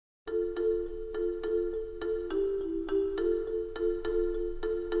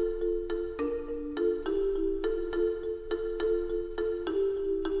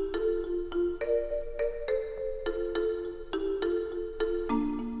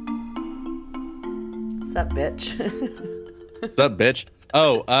Sup, bitch? What's up, bitch?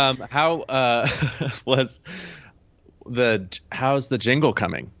 Oh, how how's the jingle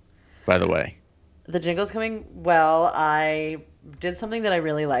coming, by the way? The jingle's coming. Well, I did something that I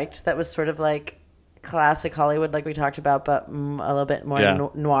really liked that was sort of like classic Hollywood, like we talked about, but a little bit more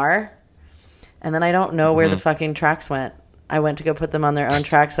noir. And then I don't know where the fucking tracks went. I went to go put them on their own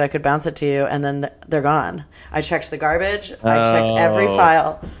track so I could bounce it to you, and then they're gone. I checked the garbage. I checked every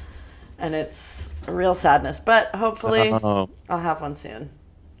file, and it's a real sadness. But hopefully I'll have one soon.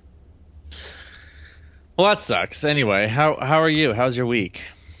 Well, that sucks. Anyway, how are you? How's your week?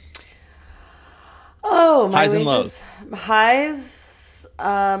 Oh, my highs week and lows. is highs.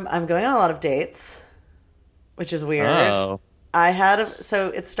 I'm going on a lot of dates, which is weird. Oh. So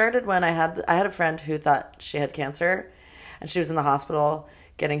it started when I had a friend who thought she had cancer, and she was in the hospital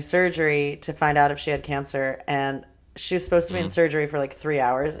getting surgery to find out if she had cancer, and she was supposed to be in surgery for like 3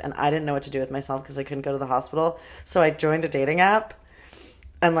 hours, and I didn't know what to do with myself because I couldn't go to the hospital. So I joined a dating app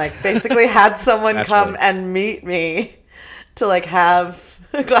and like basically had someone come and meet me to like have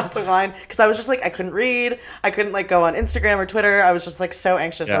a glass of wine, because I was just like, I couldn't read, I couldn't like go on Instagram or Twitter. I was just like so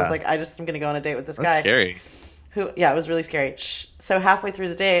anxious. I was like, I just am gonna go on a date with this guy. Scary. It was really scary. So halfway through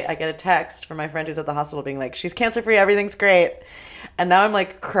the date, I get a text from my friend who's at the hospital being like, she's cancer-free, everything's great. And now I'm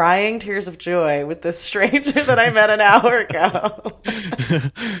like crying tears of joy with this stranger that I met an hour ago.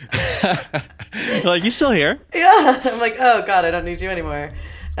 Like, you still here? Yeah. I'm like, oh God, I don't need you anymore.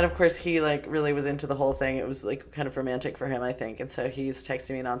 And of course he like really was into the whole thing. It was like kind of romantic for him, I think. And so he's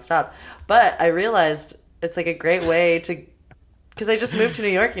texting me nonstop. But I realized it's like a great way to, because I just moved to New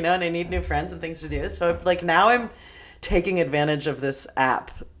York, and I need new friends and things to do. So like now I'm taking advantage of this app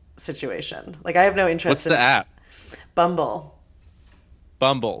situation. Like I have no interest in... What's the app? Bumble.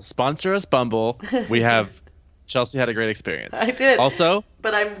 Bumble. Sponsor us, Bumble. We have... Chelsea had a great experience. I did. Also...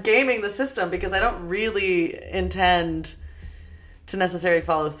 But I'm gaming the system because I don't really intend to necessarily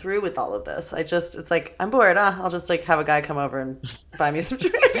follow through with all of this. It's like, I'm bored. I'll just like have a guy come over and buy me some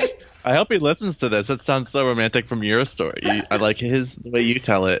drinks. I hope he listens to this. It sounds so romantic from your story. I like the way you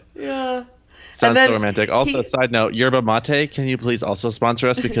tell it. Yeah. Sounds so romantic. Also, side note, Yerba Mate, can you please also sponsor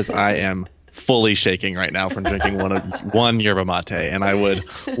us? Because I am fully shaking right now from drinking one Yerba Mate, and I would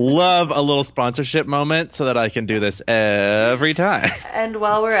love a little sponsorship moment so that I can do this every time. And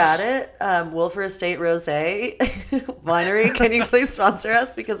while we're at it, Wolfer Estate Rosé Winery, can you please sponsor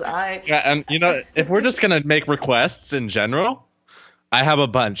us? Because and if we're just gonna make requests in general, I have a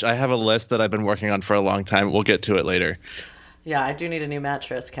bunch. I have a list that I've been working on for a long time. We'll get to it later. Yeah, I do need a new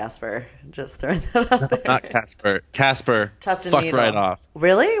mattress, Casper. Just throwing that out there. Not Casper. Casper. Tufton fuck Needle. Right off.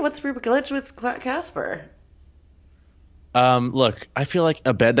 Really? What's the glitch with Casper? Look, I feel like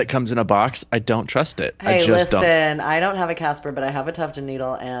a bed that comes in a box, I don't trust it. Hey, I just listen, don't. I don't have a Casper, but I have a Tufton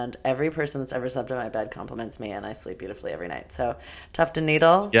Needle, and every person that's ever slept in my bed compliments me, and I sleep beautifully every night. So, Tufton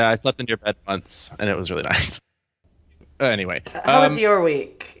Needle. Yeah, I slept in your bed once, and it was really nice. Anyway. How was your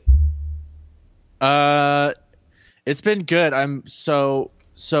week? It's been good. I'm so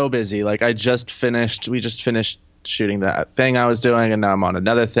busy. Like we just finished shooting that thing I was doing, and now I'm on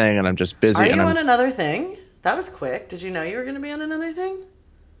another thing, and I'm just busy. Are you on another thing? That was quick. Did you know you were going to be on another thing?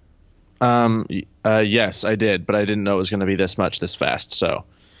 Yes, I did, but I didn't know it was going to be this fast. So,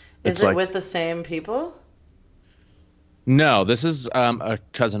 is it with the same people? No, this is a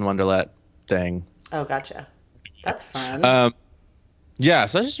Cousin Wonderlet thing. Oh, gotcha. That's fun. Yeah,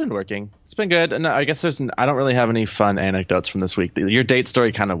 so I've just been working. It's been good, and I guess I don't really have any fun anecdotes from this week. Your date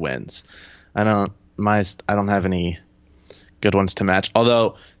story kind of wins. I don't have any good ones to match.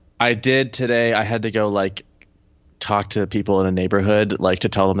 Although I did today. I had to go like talk to people in a neighborhood, like to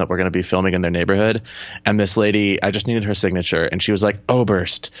tell them that we're going to be filming in their neighborhood. And this lady, I just needed her signature, and she was like,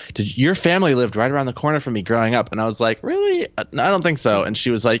 "Oberst, your family lived right around the corner from me growing up?" And I was like, "Really? I don't think so." And she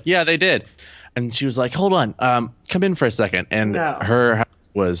was like, "Yeah, they did." And she was like, "Hold on, come in for a second." And her house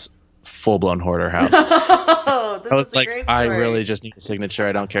was full-blown hoarder house. Oh, this I was is a like, great I story. really just need a signature.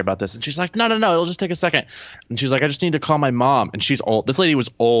 I don't care about this. And she's like, no, it'll just take a second. And she's like, I just need to call my mom. And she's old. This lady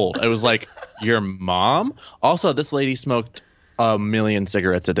was old. I was like, your mom? Also, this lady smoked 1 million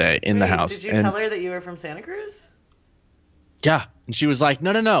cigarettes a day in the house. Did you tell her that you were from Santa Cruz? Yeah. And she was like,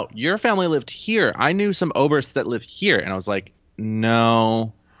 no, your family lived here. I knew some Obersts that lived here. And I was like,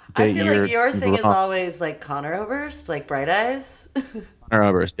 no. I feel like your thing is always like Connor Oberst, like Bright Eyes. Connor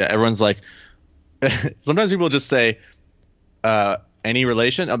Oberst. Yeah, everyone's like, sometimes people just say, any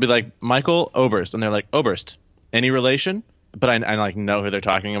relation? I'll be like, Michael Oberst. And they're like, Oberst, any relation? But I like know who they're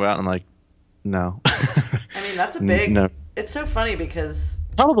talking about. I'm like, no. I mean, that's a big, no. It's so funny because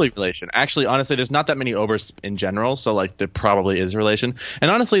Probably relation. Actually, honestly, there's not that many Obers in general, so like there probably is relation. And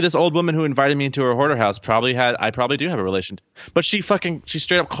honestly, this old woman who invited me into her hoarder house I probably do have a relation. But she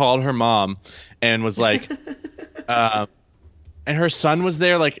straight up called her mom and was like, and her son was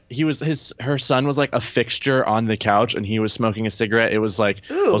there, like her son was like a fixture on the couch, and he was smoking a cigarette. It was like,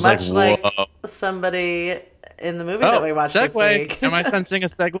 Ooh, I was much like, whoa. like somebody in the movie that we watched this week. Am I sensing a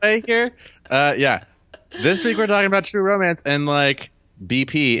segue here? Yeah. This week we're talking about True Romance and like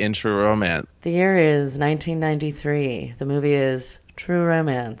BP in True Romance. The year is 1993. The movie is True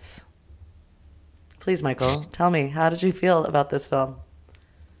Romance. Please, Michael, tell me, how did you feel about this film?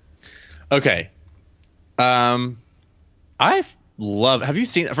 Okay. Have you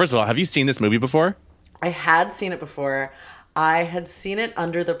seen this movie before? I had seen it before. I had seen it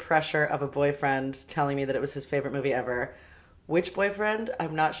under the pressure of a boyfriend telling me that it was his favorite movie ever. Which boyfriend?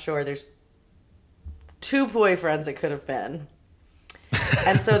 I'm not sure. There's 2 boyfriends it could have been.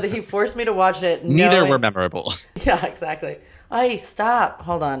 And so he forced me to watch it. Neither were memorable. Yeah, exactly. Stop.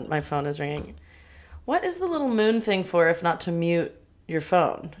 Hold on. My phone is ringing. What is the little moon thing for if not to mute your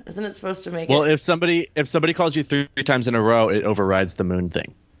phone? Isn't it supposed to make it? Well, if somebody calls you 3 times in a row, it overrides the moon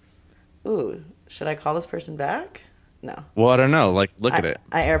thing. Ooh, should I call this person back? No. Well, I don't know. Like, look at it.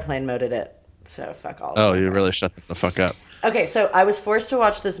 I airplane moded it, so fuck all. Oh, you really shut the fuck up. Okay, so I was forced to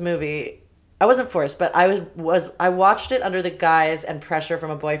watch this movie. I wasn't forced, but I watched it under the guise and pressure from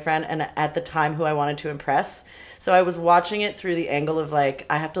a boyfriend, and at the time who I wanted to impress. So I was watching it through the angle of like,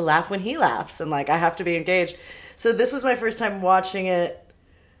 I have to laugh when he laughs, and like I have to be engaged. So this was my first time watching it,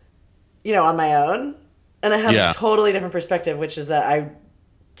 on my own, and I have a totally different perspective, which is that I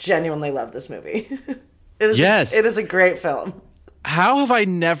genuinely love this movie. It is a great film. How have I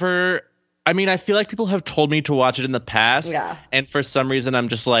never? I mean, I feel like people have told me to watch it in the past, and for some reason, I'm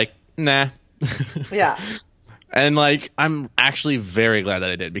just like, nah. Yeah. And like, I'm actually very glad that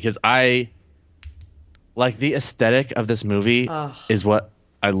I did, because I like the aesthetic of this movie is what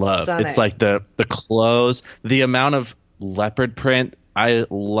I love. Stunning. It's like the clothes, the amount of leopard print. I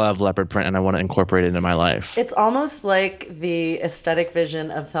love leopard print, and I want to incorporate it into my life. It's almost like the aesthetic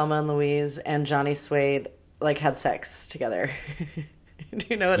vision of Thelma and Louise and Johnny Suede like had sex together. Do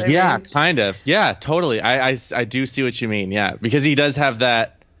you know what I mean? Yeah, kind of. Yeah, totally. I do see what you mean. Yeah, because he does have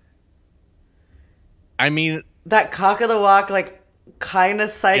that. I mean, that cock of the walk, like kind of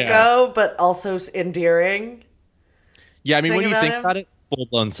psycho, but also endearing. Yeah, I mean, when you think about it, full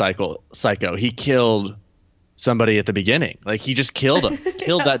blown psycho. He killed somebody at the beginning. Like, he just killed him.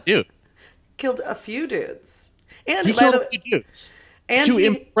 Killed that dude. Killed a few dudes. And he killed a few dudes to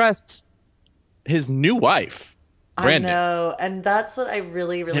impress his new wife. Brandon. I know, and that's what I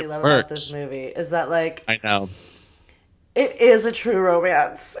really, really love about this movie is that, like, I know. It is a true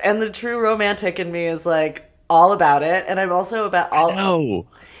romance, and the true romantic in me is like all about it, and I'm also about all. No,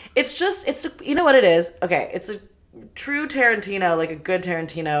 it's you know what it is. Okay, it's a true Tarantino, like a good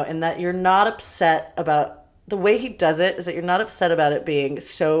Tarantino, in that you're not upset about the way he does it. Is that you're not upset about it being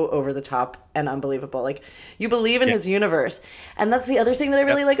so over the top and unbelievable. Like, you believe in his universe, and that's the other thing that I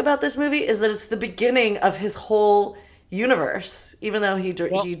really like about this movie is that it's the beginning of his whole universe, even though he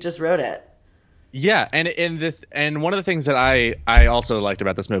just wrote it. Yeah, and one of the things that I also liked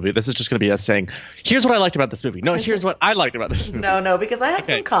about this movie, this is just going to be us saying, here's what I liked about this movie. No, here's what I liked about this movie. No, because I have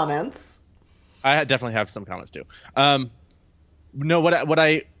some comments. I definitely have some comments too. No, what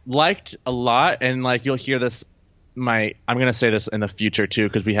I liked a lot, and like you'll hear this, I'm going to say this in the future too,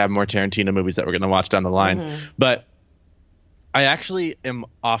 because we have more Tarantino movies that we're going to watch down the line. Mm-hmm. But I actually am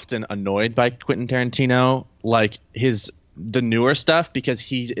often annoyed by Quentin Tarantino, like the newer stuff, because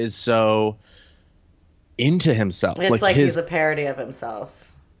he is so into himself. It's like he's a parody of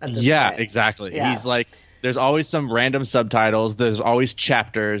himself at this point. Exactly. Yeah. He's like, there's always some random subtitles, there's always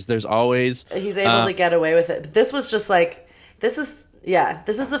chapters, there's always he's able to get away with it. But this was just like, this is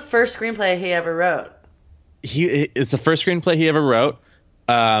the first screenplay he ever wrote. It's the first screenplay he ever wrote.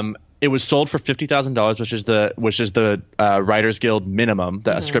 It was sold for $50,000, which is the Writers Guild minimum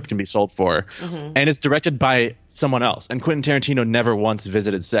that a script can be sold for, and it's directed by someone else. And Quentin Tarantino never once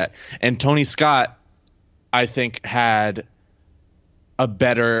visited set. And Tony Scott, I think, had a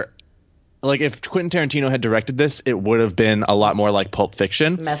better, like, if Quentin Tarantino had directed this, it would have been a lot more like Pulp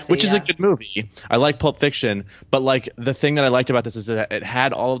Fiction, messy, which is a good movie. I like Pulp Fiction, but like the thing that I liked about this is that it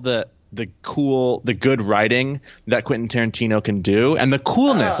had all of the good writing that Quentin Tarantino can do, and the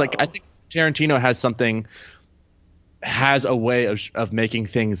coolness. Like, I think Tarantino has a way of making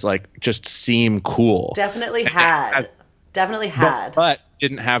things like just seem cool. Definitely had. But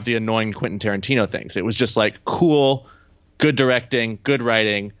didn't have the annoying Quentin Tarantino things. It was just like cool, good directing, good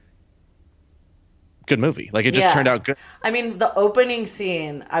writing, good movie. Like it just turned out good. I mean, the opening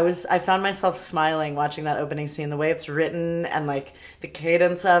scene, I found myself smiling watching that opening scene, the way it's written and like the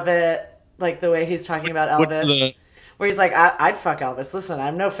cadence of it, like the way he's talking about Elvis. Where he's like, I'd fuck Elvis. Listen,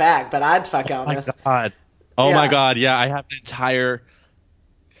 I'm no fag, but I'd fuck Elvis. Oh my God. Oh my God. Yeah, I have an entire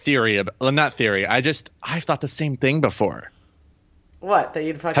theory about, well, not theory. I've thought the same thing before. What? That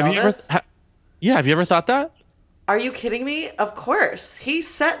you'd fuck Elvis? Have you ever thought that? Are you kidding me? Of course. He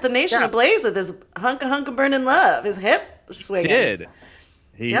set the nation ablaze with his hunk of burning love, his hip swingings.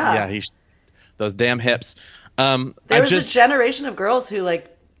 He did. He those damn hips. There was a generation of girls who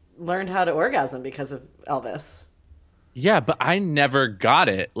like learned how to orgasm because of Elvis. Yeah, but I never got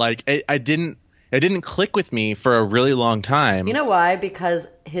it. Like it didn't click with me for a really long time. You know why? Because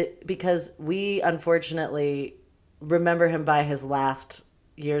we unfortunately remember him by his last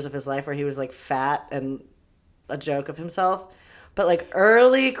years of his life where he was like fat and a joke of himself. But like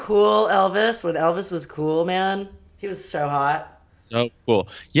early cool Elvis, when Elvis was cool, man, he was so hot. So cool.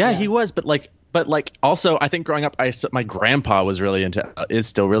 Yeah, he was, but also I think growing up my grandpa is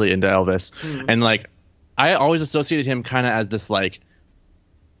still really into Elvis. And like I always associated him kind of as this like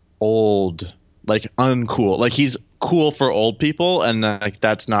old, like uncool. Like he's cool for old people and like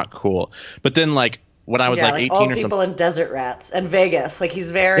that's not cool. But then like when I was like 18 old or people something, in desert rats and Vegas, like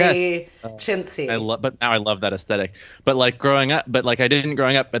he's very chintzy. But now I love that aesthetic. But like growing up,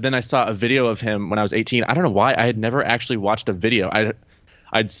 but then I saw a video of him when I was 18. I don't know why I had never actually watched a video.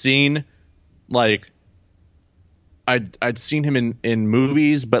 I'd seen like I'd seen him in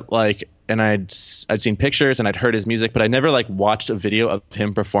movies, but like, and I'd seen pictures and I'd heard his music, but I never like watched a video of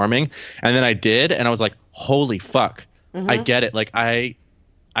him performing. And then I did, and I was like, holy fuck, I get it. Like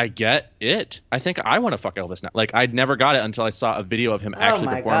I get it. I think I want to fuck Elvis now. Like, I'd never got it until I saw a video of him actually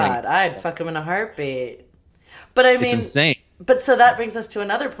performing. Oh, my God. I'd fuck him in a heartbeat. But, I mean... It's insane. But so that brings us to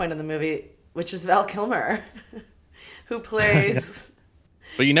another point in the movie, which is Val Kilmer, who plays...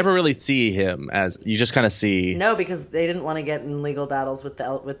 But you never really see him as... You just kind of see... No, because they didn't want to get in legal battles with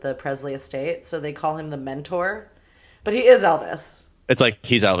the Presley estate, so they call him the mentor. But he is Elvis. It's like,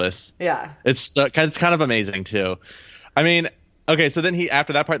 he's Elvis. Yeah. It's kind of amazing, too. I mean... Okay, so then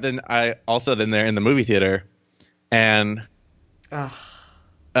after that part, then they're in the movie theater, and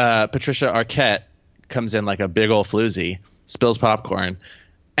Patricia Arquette comes in like a big old floozy, spills popcorn,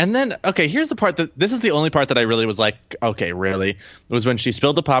 and then here's the part this is the only part that I really was like, okay, really? It was when she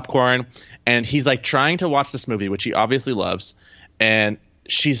spilled the popcorn, and he's like trying to watch this movie, which he obviously loves, and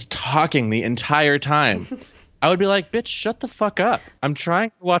she's talking the entire time. I would be like, bitch, shut the fuck up. I'm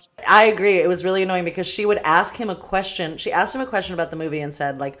trying to watch. I agree. It was really annoying because she would ask him a question. She asked him a question about the movie and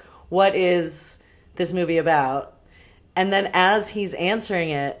said, like, what is this movie about? And then as he's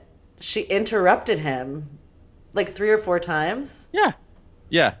answering it, she interrupted him like 3 or 4 times. Yeah.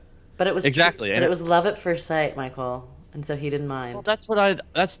 Yeah. But it was exactly. But it was love at first sight, Michael. And so he didn't mind. Well, that's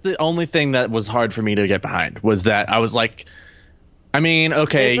the only thing that was hard for me to get behind, was that I was like, I mean,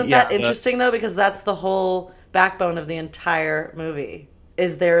 okay. Isn't that interesting though? Because that's the whole backbone of the entire movie,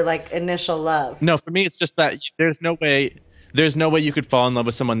 is their like initial love. No, for me it's just that there's no way you could fall in love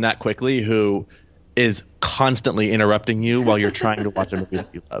with someone that quickly who is constantly interrupting you while you're trying to watch a movie that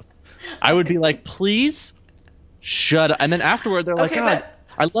you love. I would be like, please shut up. And then afterward they're like, God,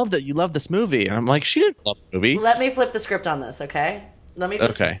 I love that you love this movie. And I'm like, she didn't love the movie. Let me flip the script on this, okay? Let me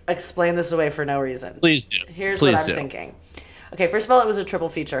just explain this away for no reason. Please do. Here's what I'm thinking. Okay, first of all, it was a triple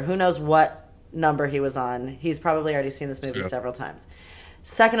feature. Who knows what number he was on. He's probably already seen this movie several times.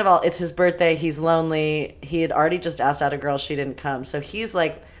 Second of all, it's his birthday. He's lonely. He had already just asked out a girl. She didn't come. So he's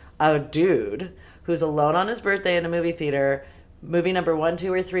like a dude who's alone on his birthday in a movie theater. Movie number 1,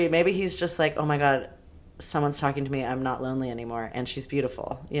 2, or 3. Maybe he's just like, oh my God, someone's talking to me. I'm not lonely anymore. And she's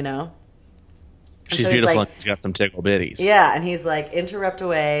beautiful, you know? She's beautiful and she's got some tickle bitties. Yeah, and he's like, interrupt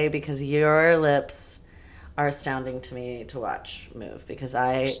away because your lips are astounding to me to watch move because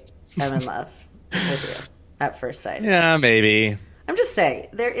I am in love with you at first sight. Yeah, maybe. I'm just saying,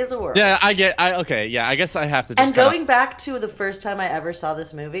 there is a world. Yeah, I guess I have to just... And going back to the first time I ever saw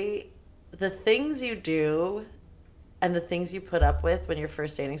this movie, the things you do and the things you put up with when you're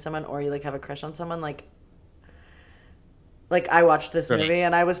first dating someone or you like have a crush on someone, like I watched this movie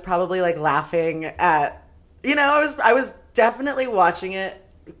and I was probably like laughing at, you know, I was definitely watching it.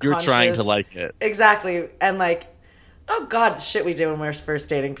 You're trying to like it. Exactly. And like, oh God, the shit we do when we're first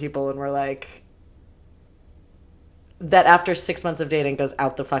dating people and we're like, that after 6 months of dating goes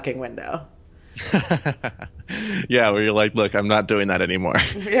out the fucking window. Yeah, where you're like, look, I'm not doing that anymore.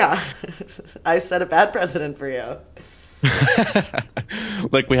 Yeah. I set a bad precedent for you.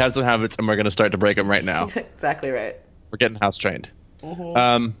 Like, we have some habits and we're going to start to break them right now. Exactly right. We're getting house trained.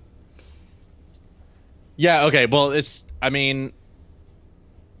 Mm-hmm. Yeah, okay. Well, I mean,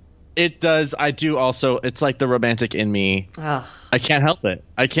 it does. I do also. It's like the romantic in me. Ugh. I can't help it.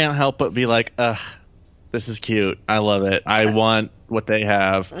 I can't help but be like, ugh, this is cute. I love it. I want what they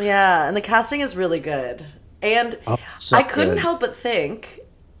have. Yeah, and the casting is really good. And Oh, so I couldn't good. help but think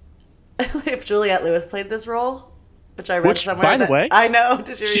if Juliette Lewis played this role, which I read Which, somewhere. by the way, I know.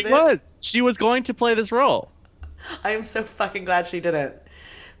 Did you read She it? was. She was going to play this role. I am so fucking glad she didn't.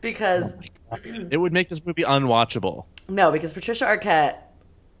 Because, It would make this movie unwatchable. no, because Patricia Arquette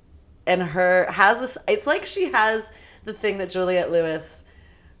and her has this, it's like she has the thing that Juliette Lewis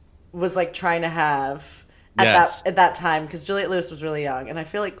was like trying to have at Yes. that time, because Juliette Lewis was really young, and I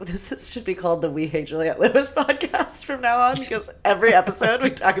feel like should be called the We Hate Juliette Lewis podcast from now on, because every episode we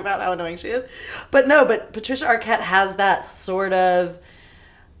talk about how annoying she is. But Patricia Arquette has that sort of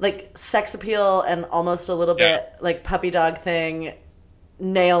like sex appeal and almost a little Yeah. bit like puppy dog thing.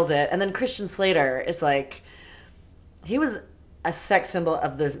 Nailed it. And then Christian Slater is like, he was a sex symbol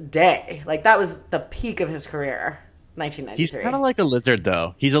of the day. Like that was the peak of his career. He's 1993. kind of like a lizard,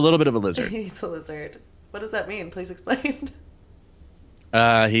 though. He's a little bit of a lizard. He's a lizard. What does that mean? Please explain.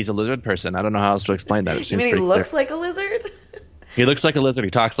 He's a lizard person. I don't know how else to explain that. It You seems mean he pretty looks clear. like a lizard? He looks like a lizard. He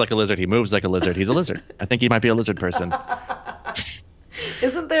talks like a lizard. He moves like a lizard. He's a lizard. I think he might be a lizard person.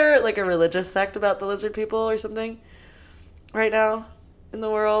 Isn't there like a religious sect about the lizard people or something right now in the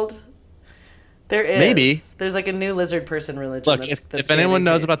world? There is. Maybe. There's like a new lizard person religion. Look, if anyone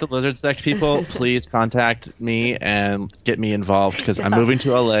knows about the lizard sect people, please contact me and get me involved, because I'm moving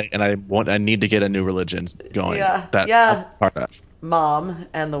to LA and I need to get a new religion going. Yeah. That Yeah. I'm part of. Mom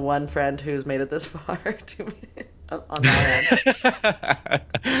and the one friend who's made it this far to me on my end.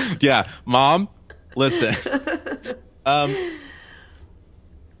 Yeah, Mom, listen.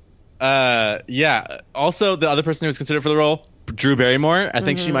 Yeah. Also, the other person who was considered for the role, Drew Barrymore. I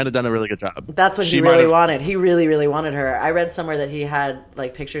think she might have done a really good job. That's what She he might really have- wanted. He really, really wanted her. I read somewhere that he had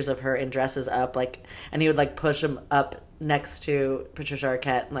like pictures of her in dresses up, like, and he would like push them up next to Patricia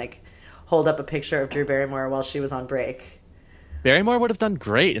Arquette and like hold up a picture of Drew Barrymore while she was on break. Barrymore would have done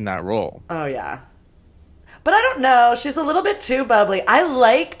great in that role. Oh yeah, but I don't know. She's a little bit too bubbly. I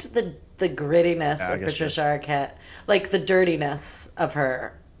liked the grittiness Yeah, I of guess Patricia Arquette, like the dirtiness of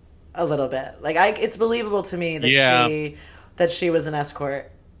her, a little bit. Like it's believable to me that Yeah. she was an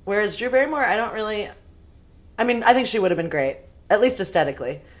escort, whereas Drew Barrymore, I don't really. I mean, I think she would have been great, at least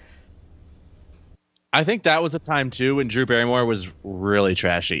aesthetically. I think that was a time too when Drew Barrymore was really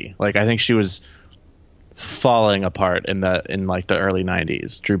trashy. Like I think she was falling apart in like the early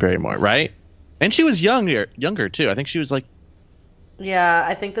 90s. Drew Barrymore, right? And she was younger too. I think she was like, Yeah,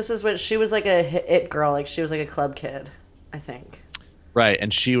 I think this is what she was like a it girl, like she was like a club kid, I think. right,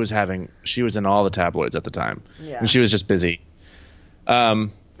 and she was in all the tabloids at the time. Yeah. And she was just busy. Yeah,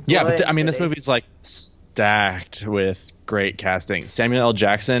 but Lloyd I mean, this City. movie's like stacked with great casting. Samuel L.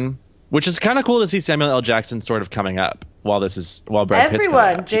 Jackson, which is kind of cool to see Samuel L. Jackson sort of coming up while Brad Pitt's coming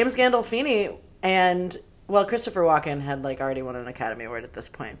Everyone, up. James Gandolfini and Christopher Walken had like already won an Academy Award at this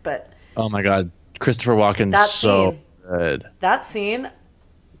point, but Oh my God, Christopher Walken's That so scene. good. that scene,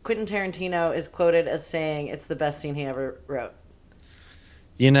 Quentin Tarantino is quoted as saying it's the best scene he ever wrote.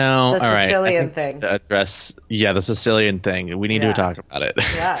 You know, The all right, Sicilian I think thing. to address, the Sicilian thing. We need Yeah. to talk about it.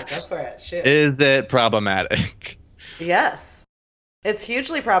 Yeah, go for it. Shit. Is it problematic? Yes. It's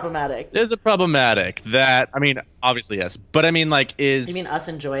hugely problematic. Is it problematic that, I mean, obviously yes, but I mean, like, You mean us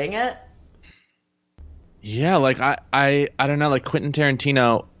enjoying it? yeah, like I don't know, like Quentin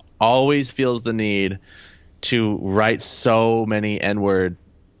Tarantino always feels the need to write so many N-word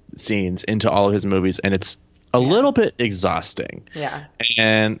scenes into all of his movies, and it's a little bit exhausting. Yeah.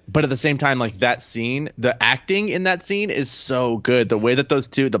 But at the same time, like that scene, the acting in that scene is so good. The way that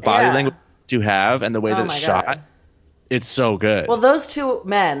the body Yeah. language to have, and the way Oh that my it's God. shot, it's so good. Well, those two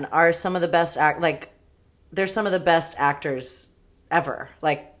men are some of the best they're some of the best actors ever.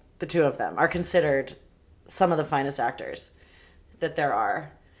 Like the two of them are considered some of the finest actors that there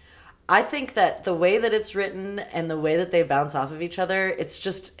are. I think that the way that it's written and the way that they bounce off of each other, it's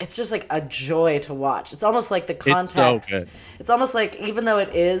just like a joy to watch. It's almost like the context. It's so good. It's almost like, even though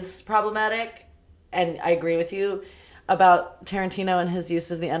it is problematic, and I agree with you about Tarantino and his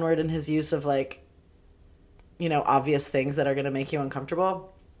use of the N-word and his use of like, obvious things that are going to make you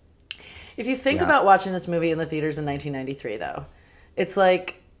uncomfortable. If you think Yeah. about watching this movie in the theaters in 1993, though, it's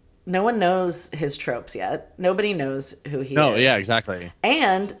like no one knows his tropes yet. Nobody knows who he No, is. yeah, exactly.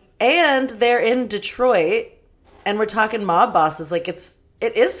 And they're in Detroit, and we're talking mob bosses. Like it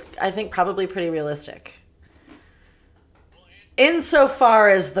is, I think, probably pretty realistic. Insofar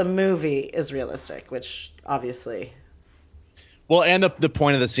as the movie is realistic, which obviously. Well, and the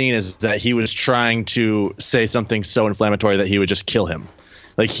point of the scene is that he was trying to say something so inflammatory that he would just kill him.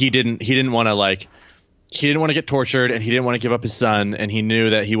 Like he didn't want to get tortured, and he didn't want to give up his son, and he knew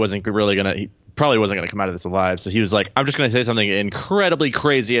that he probably wasn't gonna come out of this alive. So he was like, I'm just gonna say something incredibly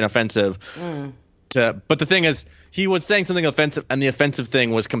crazy and offensive. But the thing is, he was saying something offensive, and the offensive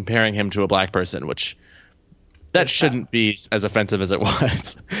thing was comparing him to a black person, which that shouldn't be as offensive as it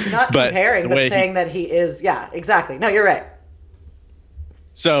was. Not comparing, but saying that he is. Yeah, exactly. No, you're right.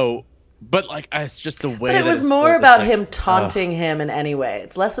 So, but like, it's just the way. But it was more about him taunting him in any way.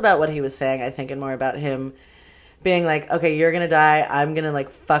 It's less about what he was saying, I think, and more about him being like, okay, you're going to die. I'm going to like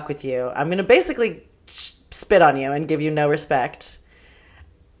fuck with you. I'm going to basically spit on you and give you no respect.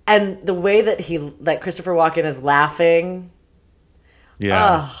 And the way that Christopher Walken is laughing.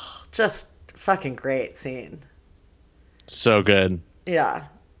 Yeah. Oh, just fucking great scene. So good. Yeah.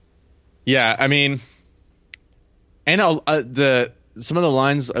 Yeah. I mean, and some of the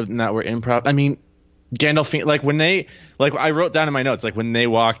lines that were improv. I mean, Gandolfini, I wrote down in my notes, like when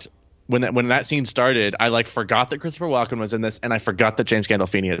that scene started, I like forgot that Christopher Walken was in this, and I forgot that James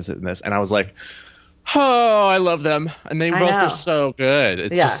Gandolfini is in this, and I was like, oh, I love them, and they both were so good.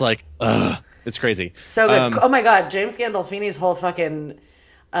 It's just like, it's crazy, so good. Oh my god, James Gandolfini's whole fucking,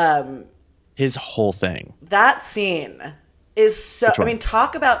 his whole thing. That scene is so. I mean,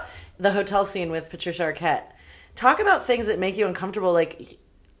 talk about the hotel scene with Patricia Arquette. Talk about things that make you uncomfortable. Like,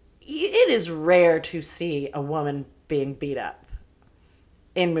 it is rare to see a woman being beat up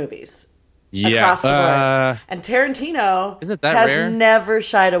in movies across the board. And Tarantino has never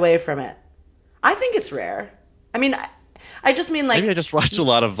shied away from it. I think it's rare. I mean, I just mean like... Maybe I just watch a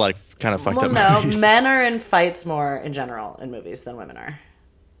lot of like kind of fucked up movies. Men are in fights more in general in movies than women are.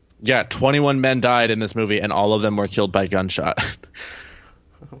 Yeah, 21 men died in this movie, and all of them were killed by gunshot.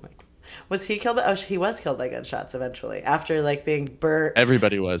 Oh my God. Was he killed? Oh, he was killed by gunshots eventually after like being burnt.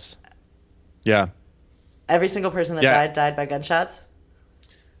 Everybody was. Yeah. Every single person that died by gunshots.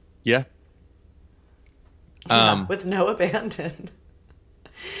 Yeah. With no abandon.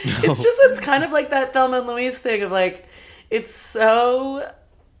 No. It's kind of like that Thelma and Louise thing of like, it's so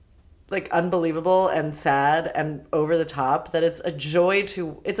like unbelievable and sad and over the top that it's a joy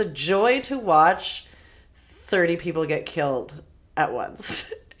to watch 30 people get killed at once.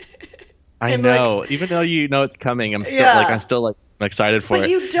 I know, like, even though you know it's coming, I'm still excited for it. But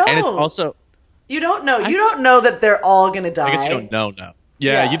you don't. And it's also you don't know. You don't know that they're all gonna die. I guess you don't know. No.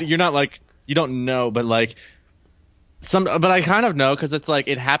 Yeah. You're not like you don't know, but like but I kind of know because it's like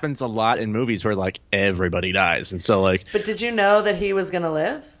it happens a lot in movies where like everybody dies, and so like. But did you know that he was gonna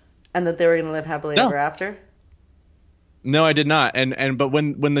live, and that they were gonna live happily ever after? No, I did not. But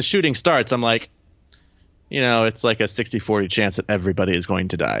when the shooting starts, I'm like, it's like a 60-40 chance that everybody is going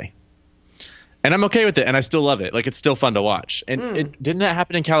to die. And I'm okay with it, and I still love it. Like, it's still fun to watch. And didn't that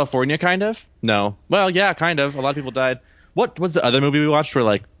happen in California, kind of? No. Well, yeah, kind of. A lot of people died. What was the other movie we watched where,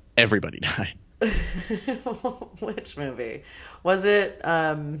 like, everybody died? Which movie? Was it,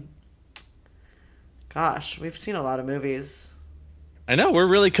 gosh, we've seen a lot of movies. I know. We're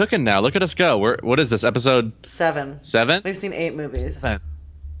really cooking now. Look at us go. What is this, episode? 7. 7? We've seen 8 movies. 7.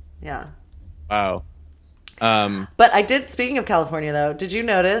 Yeah. Wow. But I did, speaking of California, though, did you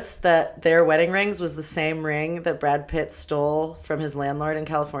notice that their wedding rings was the same ring that Brad Pitt stole from his landlord in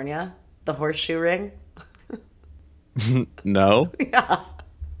California? The horseshoe ring? No. Yeah.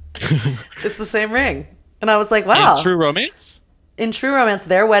 It's the same ring. And I was like, wow. In True Romance? In True Romance,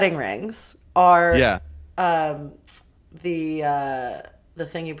 their wedding rings are the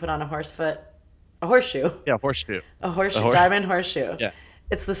thing you put on a horsefoot. A horseshoe. Yeah, horseshoe. A horseshoe. Diamond horseshoe. Yeah.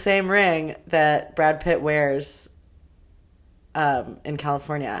 It's the same ring that Brad Pitt wears in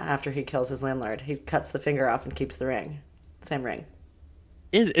California after he kills his landlord. He cuts the finger off and keeps the ring. Same ring.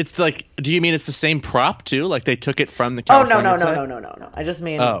 It's like, do you mean it's the same prop too? Like they took it from the California set? No. I just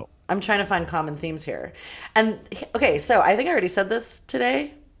mean, I'm trying to find common themes here. And, okay, so I think I already said this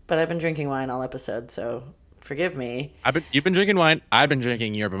today, but I've been drinking wine all episode, so forgive me. You've been drinking wine. I've been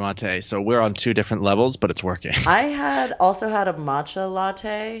drinking yerba mate, so we're on 2 different levels, but it's working. I also had a matcha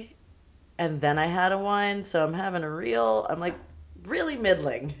latte, and then I had a wine, so I'm like really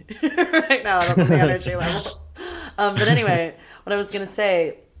middling right now. I don't know the energy level. But anyway, what I was going to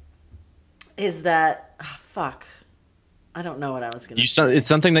say is that, I don't know what I was going to say. It's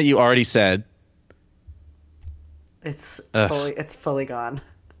something that you already said. It's fully gone.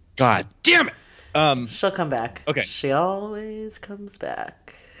 God damn it. She'll come back. Okay. She always comes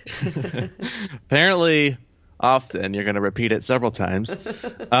back. Apparently, often. You're going to repeat it several times.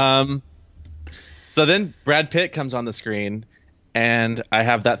 So then Brad Pitt comes on the screen, And I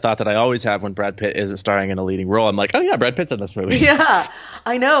have that thought that I always have when Brad Pitt isn't starring in a leading role. I'm like, oh yeah, Brad Pitt's in this movie. Yeah,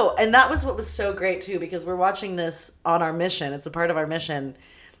 I know. And that was what was so great too, because we're watching this on our mission. It's a part of our mission.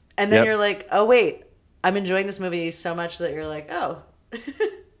 And then you're like, oh wait, I'm enjoying this movie so much that you're like, oh,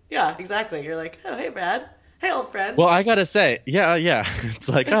 yeah, exactly. You're like, oh, hey Brad. Hey, old friend. Well, I gotta say, yeah. It's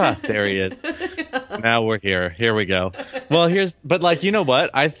like, there he is. Now we're here. Here we go. Well, but like, you know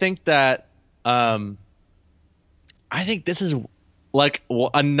what? I think that, I think this is like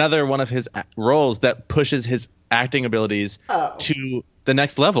another one of his roles that pushes his acting abilities to the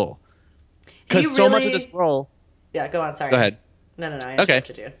next level. Because so much of this role. Yeah, go on. Sorry. Go ahead. No, I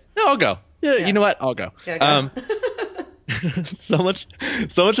interrupted you. No, I'll go. Yeah, you know what? I'll go. Yeah, go. So much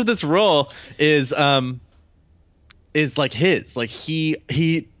of this role is like his. Like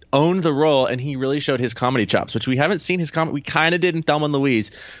he owned the role and he really showed his comedy chops, which we haven't seen his comedy. We kind of did in Thelma and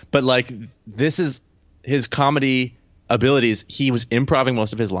Louise, but like this is his comedy abilities. He was improvising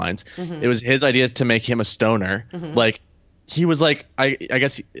most of his lines. It was his idea to make him a stoner. Like he was like, I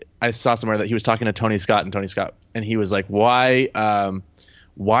guess I saw somewhere that he was talking to Tony Scott, and he was like, why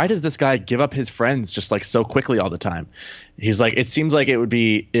does this guy give up his friends just like so quickly all the time? He's like, it seems like it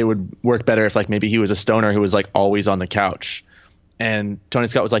would work better if like maybe he was a stoner who was like always on the couch. And Tony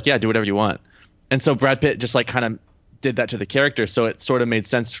Scott was like, yeah, do whatever you want. And so Brad Pitt just like kind of did that to the character. So it sort of made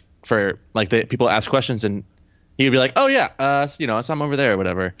sense for like people ask questions and he would be like, oh yeah, so I'm over there or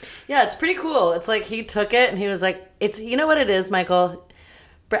whatever. Yeah, it's pretty cool. It's like he took it and he was like, you know what it is, Michael?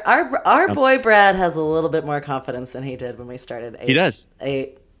 Our boy Brad has a little bit more confidence than he did when we started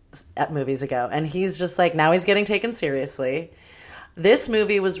eight movies ago. And he's just like, now he's getting taken seriously. This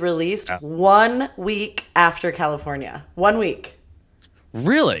movie was released 1 week after California. 1 week.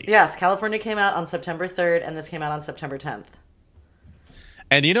 Really? Yes, California came out on September 3rd and this came out on September 10th.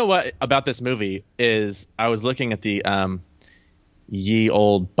 And you know what about this movie is I was looking at the ye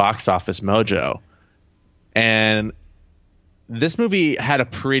old Box Office Mojo, and this movie had a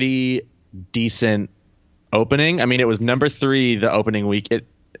pretty decent opening. I mean, it was number 3 the opening week. It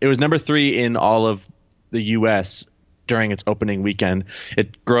was number 3 in all of the U.S. during its opening weekend.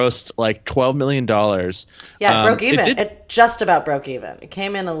 It grossed like $12 million. Yeah, it broke even. It just about broke even. It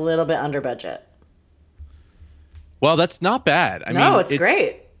came in a little bit under budget. Well, that's not bad. I mean, it's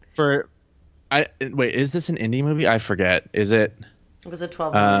great. Wait, is this an indie movie? I forget. Is it? It was a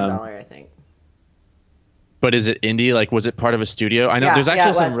 $12 million, I think. But is it indie? Like, was it part of a studio? I know there's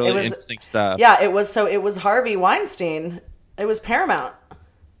actually some really interesting stuff. Yeah, it was. So it was Harvey Weinstein. It was Paramount.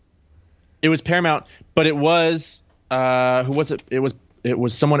 It was Paramount, but it was who was it? It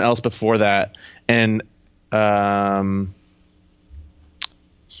was someone else before that, and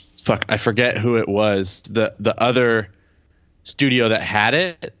fuck, I forget who it was. The other studio that had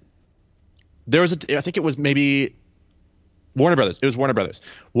it. I think it was maybe Warner Brothers. It was Warner Brothers.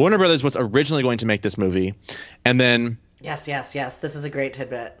 Warner Brothers was originally going to make this movie, and then yes. This is a great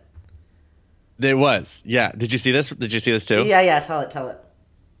tidbit. There was, yeah. Did you see this? Did you see this too? Yeah. Tell it.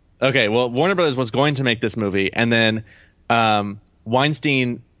 Okay, well, Warner Brothers was going to make this movie, and then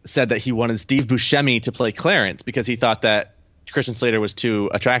Weinstein said that he wanted Steve Buscemi to play Clarence because he thought that Christian Slater was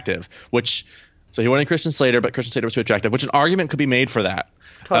too attractive. So he wanted Christian Slater, but Christian Slater was too attractive, which an argument could be made for that.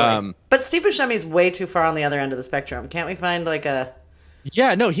 Totally. But Steve Buscemi's way too far on the other end of the spectrum. Can't we find like a...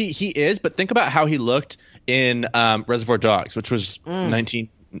 Yeah, no, he is, but think about how he looked in Reservoir Dogs, which was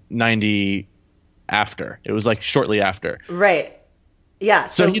 1990 after. It was like shortly after. Right. Yeah.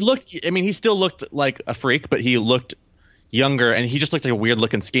 So he still looked like a freak, but he looked younger, and he just looked like a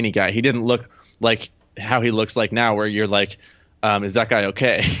weird-looking skinny guy. He didn't look like how he looks like now, where you're like, is that guy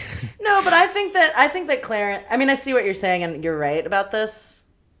okay? No, but I think that Clarence... I mean, I see what you're saying, and you're right about this.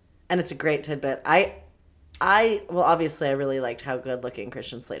 And it's a great tidbit. Obviously, I really liked how good-looking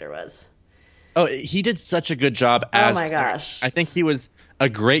Christian Slater was. Oh, he did such a good job as... Oh, my gosh. I think he was a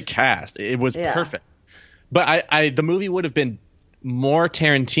great cast. It was perfect. But the movie would have been more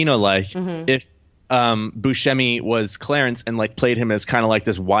Tarantino-like if Buscemi was Clarence and like played him as kind of like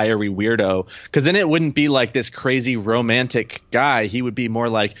this wiry weirdo. Because then it wouldn't be like this crazy romantic guy. He would be more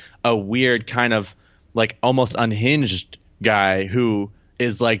like a weird kind of like almost unhinged guy who...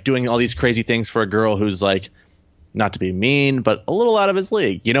 is like doing all these crazy things for a girl who's like, not to be mean, but a little out of his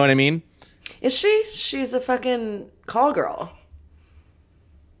league. You know what I mean? Is she? She's a fucking call girl.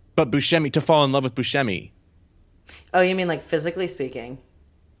 But Buscemi, to fall in love with Buscemi. Oh, you mean like physically speaking?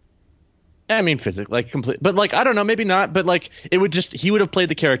 I mean physically, like complete, but like I don't know, maybe not. But like it would he would have played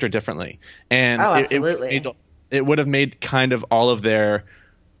the character differently, and absolutely, it would have made kind of all of their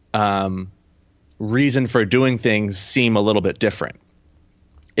reason for doing things seem a little bit different.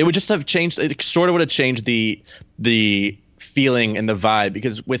 It would just have changed. It sort of would have changed the feeling and the vibe,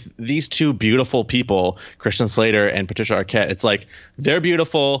 because with these two beautiful people, Christian Slater and Patricia Arquette, it's like they're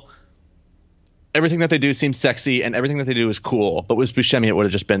beautiful. Everything that they do seems sexy, and everything that they do is cool. But with Buscemi, it would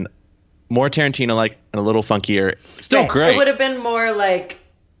have just been more Tarantino-like and a little funkier. Still great. It would have been more like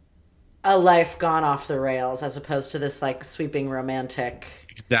a life gone off the rails, as opposed to this like sweeping romantic.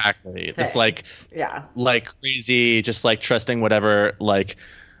 Exactly. Thing. This like crazy, just like trusting whatever like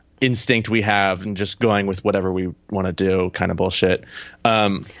instinct we have and just going with whatever we want to do kind of bullshit.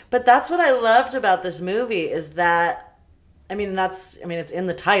 But that's what I loved about this movie is that. It's in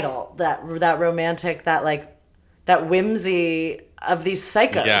the title, that romantic, that whimsy of these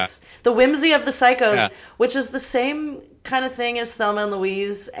psychos. Yeah. The whimsy of the psychos, which is the same kind of thing as Thelma and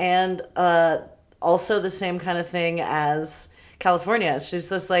Louise, and also the same kind of thing as California. She's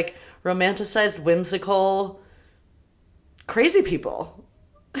this like romanticized, whimsical, crazy people.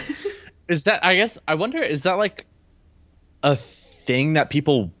 Is that, I guess, I wonder, is that like a thing that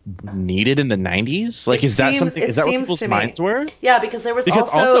people needed in the 90s? Like, is that something, is that what people's minds were? Yeah, because there was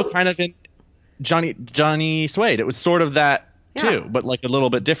also kind of in Johnny Suede, it was sort of that too, but like a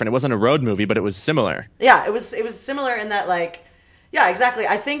little bit different. It wasn't a road movie, but it was similar. Yeah, it was similar in that, like, yeah, exactly.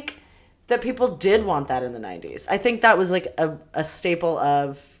 I think that people did want that in the 90s. I think that was like a staple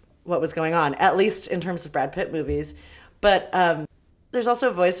of what was going on, at least in terms of Brad Pitt movies. But there's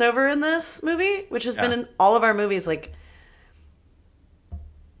also voiceover in this movie, which has been in all of our movies, like,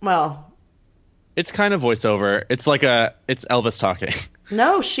 well, it's kind of voiceover. It's like it's Elvis talking.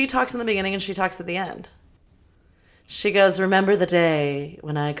 No, she talks in the beginning and she talks at the end. She goes, "Remember the day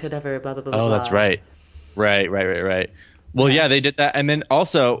when I could ever blah blah blah." Oh, blah. That's right. Right. Well, yeah, they did that, and then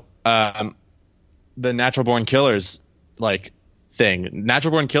also the Natural Born Killers like thing. Natural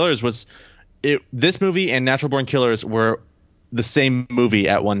Born Killers was it. This movie and Natural Born Killers were the same movie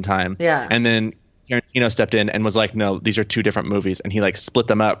at one time. Yeah, and then Tarantino stepped in and was like, no, these are two different movies. And he like split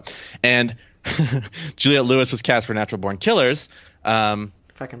them up. And Juliette Lewis was cast for Natural Born Killers. Fucking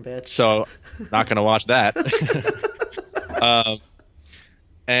bitch. So not going to watch that.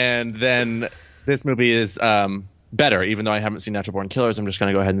 And then this movie is better. Even though I haven't seen Natural Born Killers, I'm just going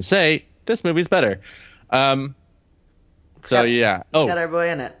to go ahead and say this movie's better. It's got our boy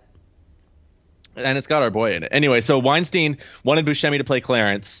in it. And it's got our boy in it. Anyway, so Weinstein wanted Buscemi to play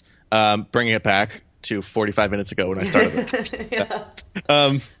Clarence. Bringing it back to 45 minutes ago when I started.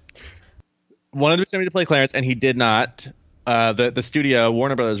 Wanted Buscemi to play Clarence, and he did not. The studio,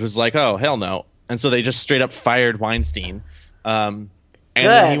 Warner Brothers, was like, "Oh, hell no!" And so they just straight up fired Weinstein. And Good.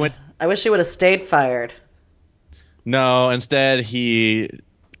 Then he went. I wish he would have stayed fired. No, instead he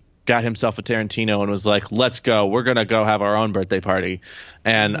got himself a Tarantino and was like, "Let's go. We're gonna go have our own birthday party."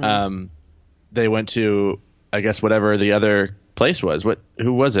 And they went to, I guess, whatever the other place was.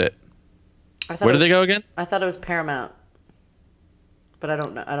 Who was it? Where did they go again? I thought it was Paramount, but I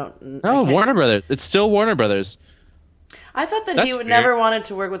don't know. No, Warner Brothers. It's still Warner Brothers. I thought that he would never wanted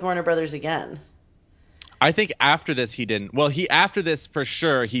to work with Warner Brothers again. I think after this he didn't. Well, after this for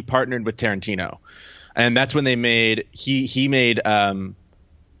sure he partnered with Tarantino, and that's when they made he made Reservoir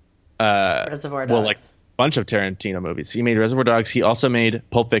Dogs. Well, like a bunch of Tarantino movies. He made Reservoir Dogs. He also made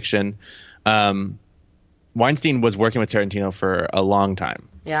Pulp Fiction. Weinstein was working with Tarantino for a long time.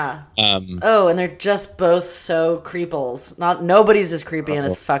 Yeah. And they're just both so creeples. Nobody's as creepy and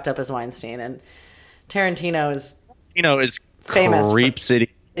as fucked up as Weinstein, and Tarantino is famous Creep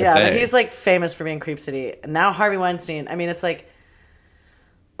City. Yeah, but he's like famous for being Creep City. And now Harvey Weinstein. I mean, it's like,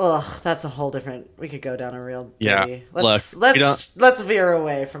 that's a whole different. We could go down a real dirty. Yeah. Let's veer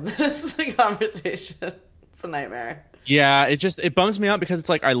away from this conversation. It's a nightmare. Yeah, it bums me out because it's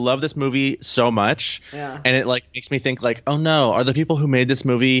like I love this movie so much, and it like makes me think like, oh no, are the people who made this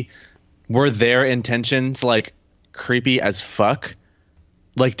movie, were their intentions like creepy as fuck?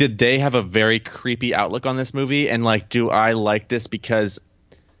 Like, did they have a very creepy outlook on this movie? And like, do I like this because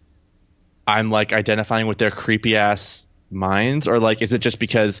I'm like identifying with their creepy ass minds, or like, is it just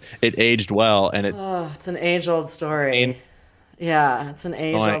because it aged well and it's an age old story? Yeah, it's an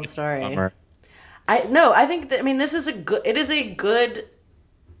age old story. Bummer. I think that, this is it is a good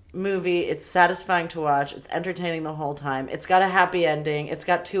movie. It's satisfying to watch. It's entertaining the whole time. It's got a happy ending. It's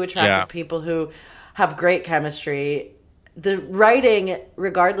got two attractive people who have great chemistry. The writing,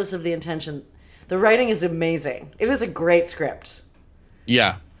 regardless of the intention, the writing is amazing. It is a great script.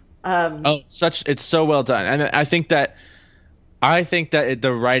 Yeah. It's so well done. And I think that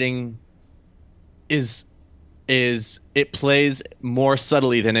the writing is it plays more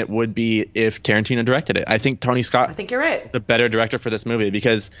subtly than it would be if Tarantino directed it. I think Tony Scott I think you're right. is a better director for this movie,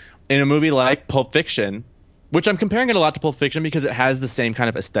 because in a movie like Pulp Fiction, which I'm comparing it a lot to Pulp Fiction because it has the same kind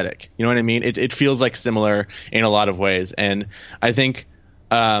of aesthetic. You know what I mean? It feels like similar in a lot of ways, and I think,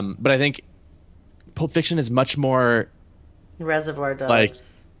 but I think Pulp Fiction is much more Reservoir Dogs. Like,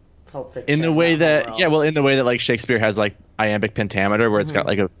 Pulp Fiction. in the way that in the way that like Shakespeare has like iambic pentameter where it's got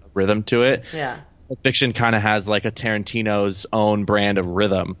like a rhythm to it. Yeah. Pulp Fiction kind of has like a Tarantino's own brand of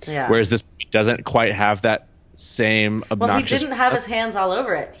rhythm. Yeah. Whereas this doesn't quite have that same obnoxious. Well, he didn't have his hands all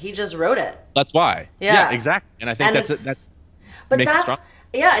over it. He just wrote it. That's why. Yeah. Exactly. And I think But makes it that's strong.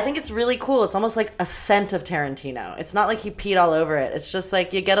 yeah, I think it's really cool. It's almost like a scent of Tarantino. It's not like he peed all over it. It's just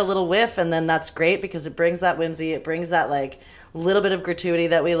like you get a little whiff, and then that's great because it brings that whimsy. It brings that like little bit of gratuity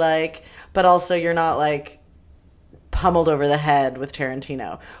that we like, but also you're not like pummeled over the head with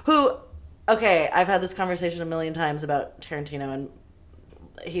Tarantino. Who, okay, I've had this conversation a million times about Tarantino, and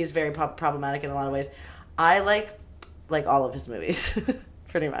he's very problematic in a lot of ways. I like all of his movies.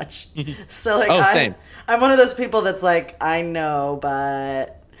 Pretty much. So like same. I'm one of those people that's like, I know,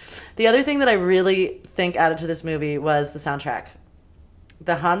 but the other thing that I really think added to this movie was the soundtrack.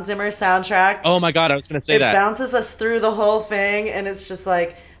 The Hans Zimmer soundtrack. Oh my god, I was going to say that. It bounces us through the whole thing, and it's just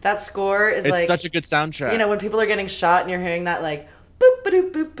like that score is it's like such a good soundtrack. You know, when people are getting shot and you're hearing that like boop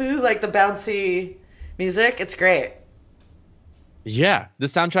boop boop boop, like the bouncy music, it's great. Yeah, the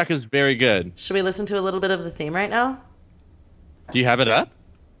soundtrack is very good. Should we listen to a little bit of the theme right now? Do you have it up?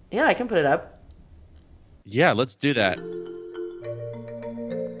 Yeah, I can put it up. Yeah, let's do that.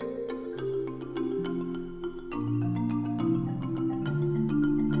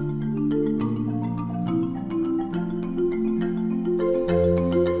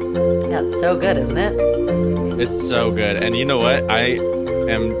 Yeah, it's so good, isn't it? It's so good. And you know what? I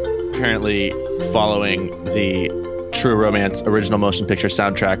am currently following the True Romance original motion picture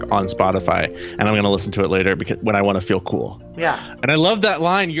soundtrack on Spotify, and I'm going to listen to it later because when I want to feel cool. Yeah. And I love that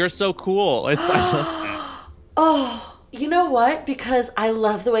line, "You're so cool." I love that. Oh, you know what? Because I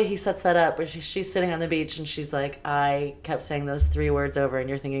love the way he sets that up, where she's sitting on the beach and she's like, I kept saying those 3 words over, and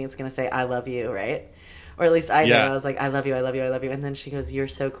you're thinking it's going to say, I love you, right? Or at least I did. Yeah. I was like, I love you, I love you, I love you. And then she goes, you're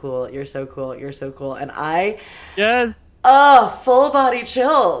so cool, you're so cool, you're so cool. And Yes. Full body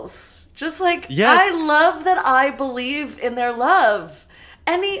chills. Just like, yes. I love that I believe in their love.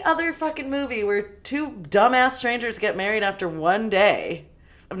 Any other fucking movie where 2 dumbass strangers get married after 1 day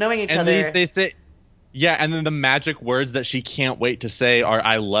of knowing each and other. they say, yeah, and then the magic words that she can't wait to say are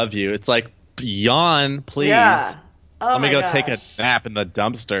 "I love you." It's like, yawn, please. Yeah. Oh, Let me go take a gosh. nap in the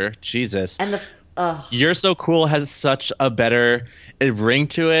dumpster. Jesus. And "You're So Cool" has such a better ring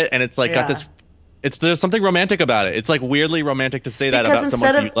to it, and it's like got this. There's something romantic about it. It's like weirdly romantic to say that because about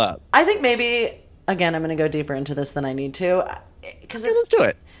someone you love. I think maybe again I'm going to go deeper into this than I need to because Let's do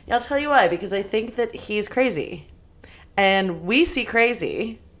it. I'll tell you why. Because I think that he's crazy, and we see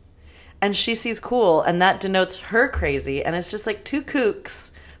crazy, and she sees cool, and that denotes her crazy, and it's just like 2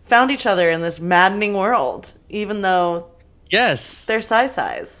 kooks found each other in this maddening world, even though Yes. they're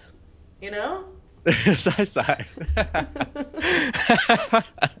size, you know. Sigh.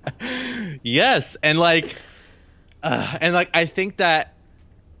 Yes, and like I think that,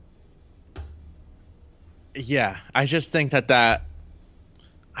 yeah, I just think that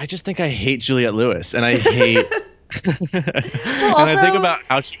I just think I hate Juliette Lewis, and I hate and I think about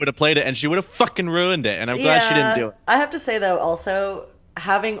how she would have played it, and she would have fucking ruined it, and I'm glad she didn't do it. I have to say though, also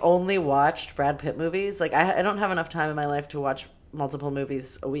having only watched Brad Pitt movies, like I don't have enough time in my life to watch multiple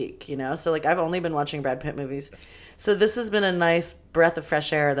movies a week, you know? So like I've only been watching Brad Pitt movies. So this has been a nice breath of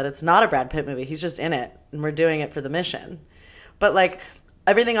fresh air that it's not a Brad Pitt movie. He's just in it and we're doing it for the mission. But like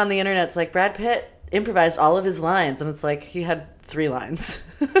everything on the internet's like Brad Pitt improvised all of his lines, and it's like he had 3 lines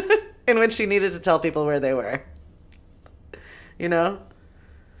in which he needed to tell people where they were. You know?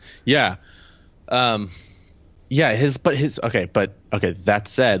 Yeah. Yeah, okay, that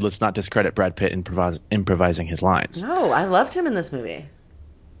said, let's not discredit Brad Pitt improvising his lines. No, I loved him in this movie.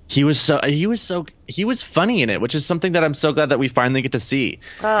 He was funny in it, which is something that I'm so glad that we finally get to see.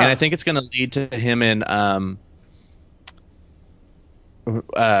 And I think it's going to lead to him in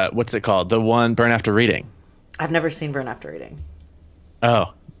what's it called? The one Burn After Reading. I've never seen Burn After Reading.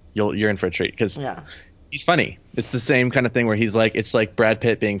 Oh, you're in for a treat because he's funny. It's the same kind of thing where he's like, it's like Brad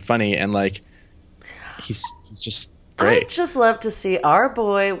Pitt being funny, and like he's just great. I just love to see our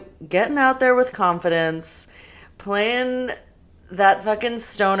boy getting out there with confidence, playing that fucking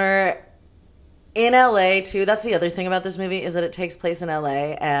stoner in LA too. That's the other thing about this movie, is that it takes place in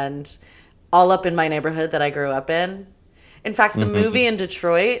LA and all up in my neighborhood that I grew up in. In fact, the movie in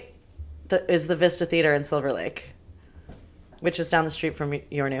Detroit is the Vista Theater in Silver Lake, which is down the street from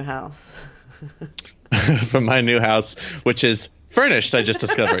your new house. From my new house, which is furnished, I just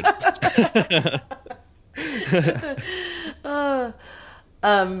discovered.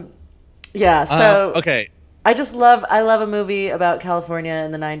 Yeah, so Okay. I love a movie about California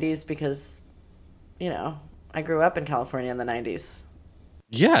in the 90s because, I grew up in California in the 90s.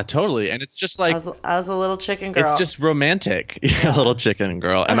 Yeah, totally. And it's just I like, was I was a little chicken it's girl. just romantic. Yeah. Little chicken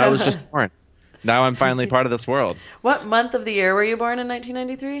girl. And I was just born. Now I'm finally part of this world. What month of the year were you born in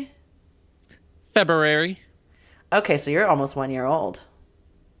 1993? February. Okay, so you're almost 1 year old.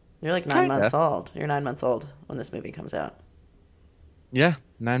 You're like 9 months Kinda. old. You're 9 months old when this movie comes out. Yeah,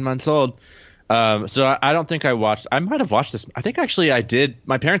 9 months old. So I don't think I watched. I might have watched this. I think actually I did.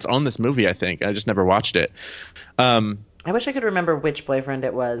 My parents own this movie. I think I just never watched it. I wish I could remember which boyfriend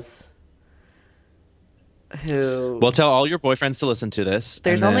it was who. Well, tell all your boyfriends to listen to this.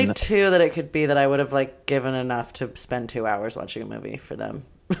 There's and only then- two that it could be that I would have like given enough to spend 2 hours watching a movie for them.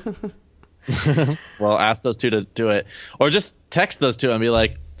 Well, ask those two to do it, or just text those two and be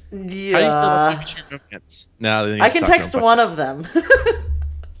like, "How do you feel about Yeah. Jimmy Choo romance?" No, then you I just can talk to text them. one of them.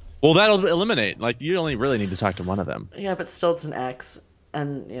 Well, that'll eliminate. Like, you only really need to talk to one of them. Yeah, but still it's an ex.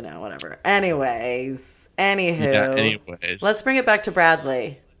 And, whatever. Anyways. Anywho. Yeah. Anyways. Let's bring it back to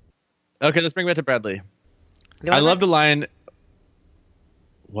Bradley. Okay, let's bring it back to Bradley. You I wanna love the bring- line.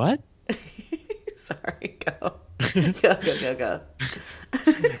 What? Sorry, go. Go.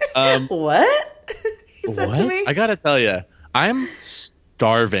 Um, What? He said what? to me? I gotta tell you, I'm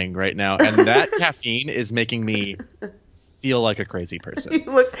starving right now, and that caffeine is making me feel like a crazy person.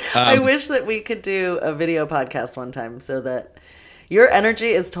 Look, I wish that we could do a video podcast one time so that your energy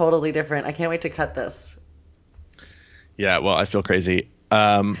is totally different. I can't wait to cut this. Yeah, well, I feel crazy.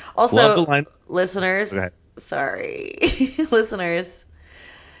 Also, love the line, listeners, Okay. sorry. Listeners,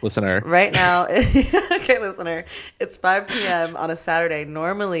 listener. right now, okay, listener, it's 5 p.m. on a Saturday.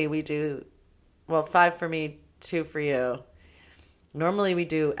 Normally we do, 5 for me, 2 for you. Normally we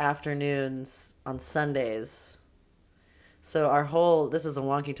do afternoons on Sundays. So this is a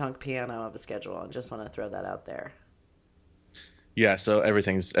wonky tonk piano of a schedule. I just want to throw that out there. Yeah, so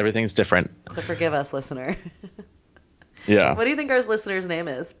everything's different. So forgive us, listener. Yeah. What do you think our listener's name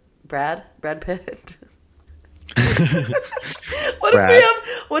is? Brad? Brad Pitt? What Brad.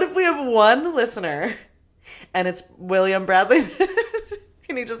 if we have one listener and it's William Bradley Pitt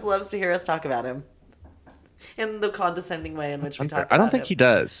and he just loves to hear us talk about him in the condescending way in which we talk about him. I don't think he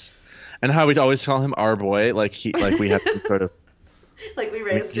does. And how we always call him our boy, like we have some sort of Like we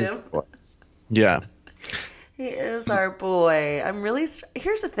raised him. Yeah. He is our boy.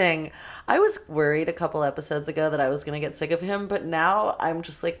 Here's the thing. I was worried a couple episodes ago that I was going to get sick of him, but now I'm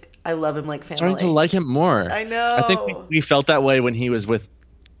just like, I love him like family. Starting to like him more. I know. I think we felt that way when he was with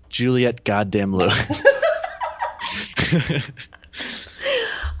Juliette Goddamn Lewis.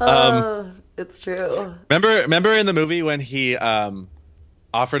 It's true. Remember in the movie when he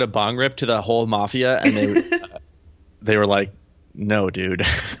offered a bong rip to the whole mafia and they were like, "No, dude."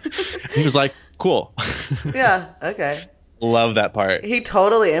 He was like, "Cool." Yeah, okay. Love that part. He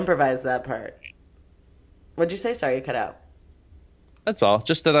totally improvised that part. What'd you say? Sorry, you cut out. That's all.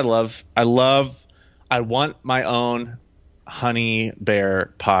 Just that I want my own honey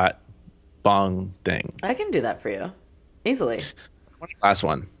bear pot bong thing. I can do that for you. Easily. Last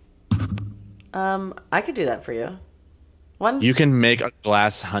one. I could do that for you. One? You can make a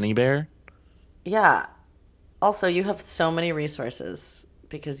glass honey bear? Yeah. Also, you have so many resources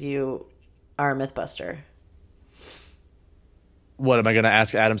because you are a Mythbuster. What, am I going to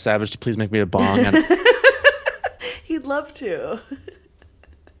ask Adam Savage to please make me a bong? And He'd love to.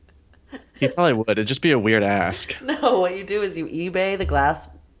 he probably would. It'd just be a weird ask. No, what you do is you eBay the glass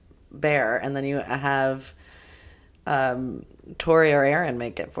bear and then you have Tori or Aaron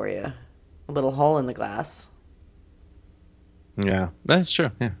make it for you. A little hole in the glass. Yeah, that's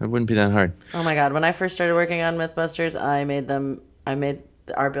true. Yeah, it wouldn't be that hard. Oh my god, when I first started working on Mythbusters, I made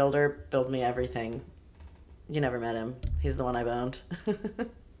our builder build me everything. You never met him. He's the one I boned.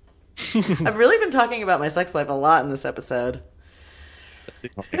 I've really been talking about my sex life a lot in this episode.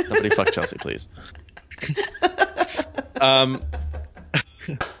 Somebody fuck Chelsea, please. I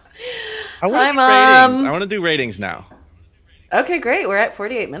want Hi, to do Mom. ratings. I want to do ratings now. Okay, great. We're at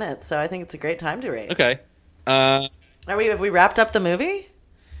 48 minutes, so I think it's a great time to rate. Okay. Have we wrapped up the movie?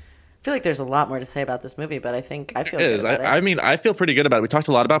 I feel like there's a lot more to say about this movie, but I think I feel It good is. about it. I mean, I feel pretty good about it. We talked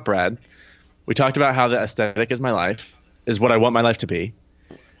a lot about Brad. We talked about how the aesthetic is my life, is what I want my life to be.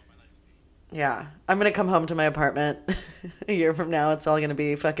 Yeah. I'm going to come home to my apartment a year from now. It's all going to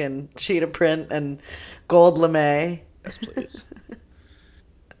be fucking cheetah print and gold lame. Yes, please.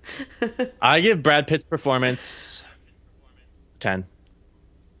 I give Brad Pitt's performance 10.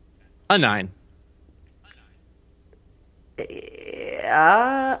 A 9.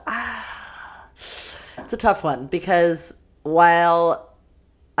 It's a tough one because while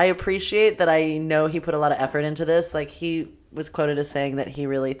I appreciate that I know he put a lot of effort into this, like he was quoted as saying that he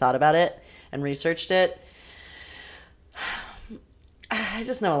really thought about it and researched it. I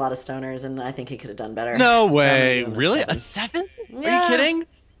just know a lot of stoners, and I think he could have done better. No So way. I'm gonna give him Really? a A 7? Are Yeah. you kidding? It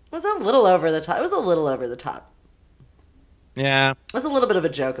was a little over the top. It was a little over the top. Yeah, It was a little bit of a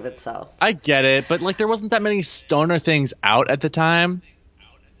joke of itself. I get it, but like there wasn't that many stoner things out at the time.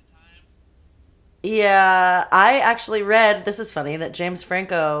 Yeah, I actually read, this is funny, that James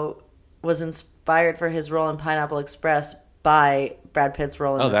Franco was inspired for his role in Pineapple Express by Brad Pitt's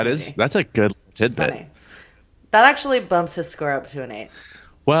role in Oh, this movie. that's a good It's tidbit. funny. That actually bumps his score up to an 8.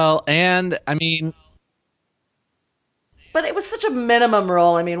 Well, and I mean, But it was such a minimum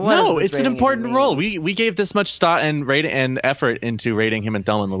role. I mean, what no, is this it's an rating important even role. mean? We gave this much thought and effort into rating him in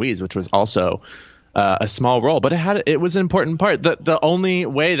Thelma and Louise, which was also a small role, but it was an important part. The only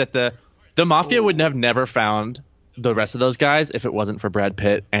way that the mafia would have never found the rest of those guys if it wasn't for Brad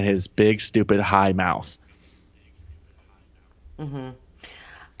Pitt and his big stupid high mouth.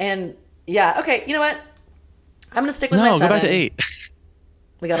 And yeah, okay, you know what? I'm gonna stick with my No, 7. go back to 8.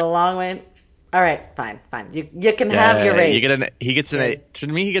 We got a long way. All right, fine. You can have your rate. He gets an 8. To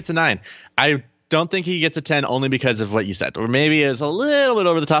me, he gets a 9. I don't think he gets a 10 only because of what you said, or maybe it's a little bit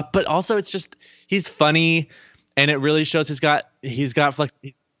over the top. But also, it's just he's funny, and it really shows he's got flex.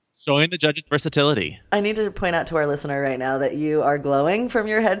 He's showing the judge's versatility. I need to point out to our listener right now that you are glowing from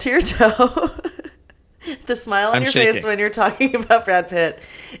your head to your toe. The smile on I'm your shaking. face when you're talking about Brad Pitt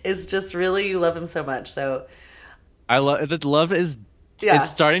is just really, you love him so much. So I love that. Love is Yeah.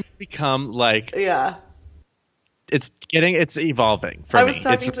 it's starting to become like yeah. it's evolving for I me. was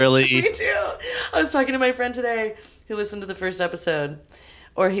talking It's to really me too. I was talking to my friend today who listened to the first episode,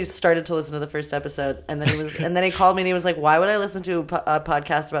 or he started to listen to the first episode, and then he called me and he was like, "Why would I listen to a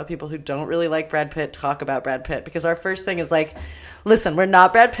podcast about people who don't really like Brad Pitt talk about Brad Pitt?" Because our first thing is like, "Listen, we're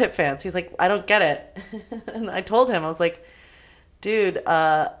not Brad Pitt fans." He's like, "I don't get it," and I told him, I was like, "Dude,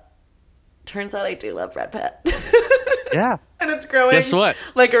 turns out I do love Brad Pitt." yeah. And it's growing. Guess what?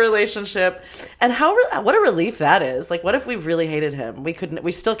 Like a relationship. And what a relief that is. Like, what if we really hated him?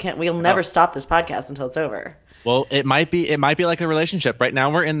 We still can't, we'll never stop this podcast until it's over. Well, it might be like a relationship. Right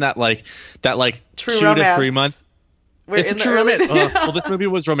now we're in that True 2 romance. to 3 months. We're It's a in the true early- romance. Well, this movie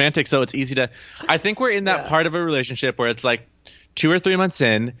was romantic, so it's easy to. I think we're in that Yeah. part of a relationship where it's like 2 or 3 months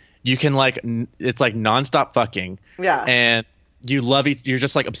in, you can it's like nonstop fucking. Yeah. And you love you're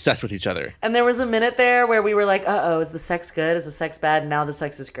just like obsessed with each other. And there was a minute there where we were like, uh-oh, is the sex good? Is the sex bad? And now the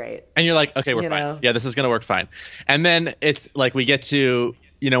sex is great. And you're like, okay, we're You fine. know? Yeah, this is gonna work fine. And then it's like we get to,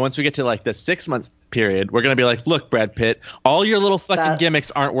 once we get to like the 6 months period, we're gonna be like, look, Brad Pitt, all your little fucking That's-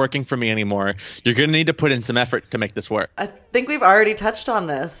 gimmicks aren't working for me anymore. You're gonna need to put in some effort to make this work. I think we've already touched on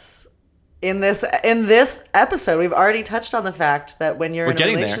this. In this episode, we've already touched on the fact that when you're We're in a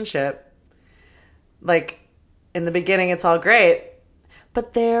getting there. relationship, like in the beginning, it's all great,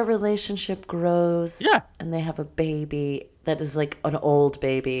 but their relationship grows. Yeah. And they have a baby that is like an old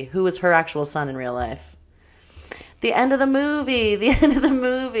baby who is her actual son in real life. The end of the movie.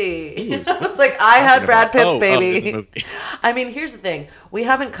 I was like, I had Brad Pitt's baby. the movie. I mean, here's the thing. We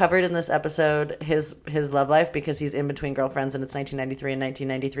haven't covered in this episode his love life because he's in between girlfriends and it's 1993 and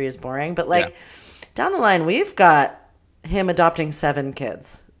 1993 is boring. But like down the line, we've got him adopting 7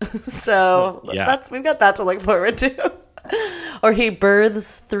 kids. So Yeah. we've got that to look forward to. Or he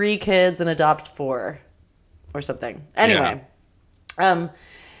births 3 kids and adopts 4 or something. Anyway.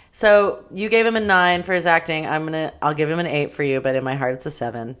 So you gave him a 9 for his acting. I'll give him an 8 for you, but in my heart it's a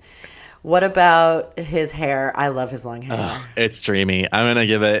 7. What about his hair? I love his long hair. It's dreamy. I'm gonna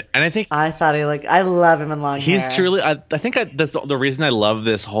give it, and I think I love him in long hair. he's truly. I think that's the reason I love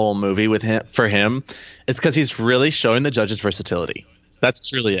this whole movie for him. It's because he's really showing the judge's versatility. That's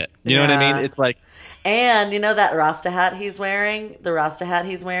truly it. You know what I Yeah. mean? It's like, And you know that Rasta hat he's wearing? The Rasta hat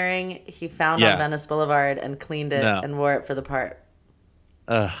he's wearing, he found Yeah. on Venice Boulevard and cleaned it and wore it for the part.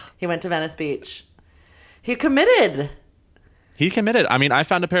 ugh. He went to Venice Beach. He committed. He committed. I mean, I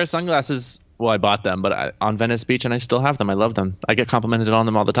found a pair of sunglasses. Well, I bought them, but on Venice Beach, and I still have them. I love them. I get complimented on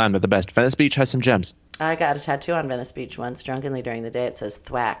them all the time. They're the best. Venice Beach has some gems. I got a tattoo on Venice Beach once, drunkenly during the day. It says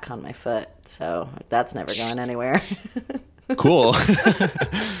 "thwack" on my foot, so that's never going anywhere. Cool.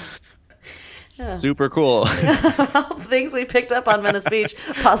 Super cool. Things we picked up on Venice Beach,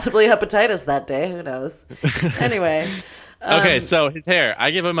 possibly hepatitis that day. Who knows? Anyway. Okay, so his hair.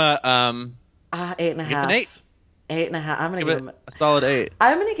 I give him a 8.5. an 8. 8.5. I'm gonna Give give it him. a solid 8.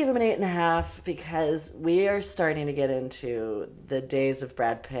 I'm gonna give him an 8.5 because we are starting to get into the days of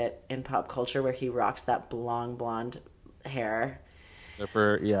Brad Pitt in pop culture where he rocks that long blonde hair. So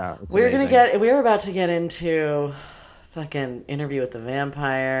it's we amazing. were about to get into fucking Interview with the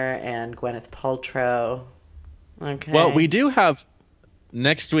Vampire and Gwyneth Paltrow. Okay. Well, we do have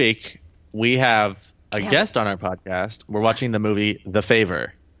next week. We have a guest on our podcast. We're watching the movie The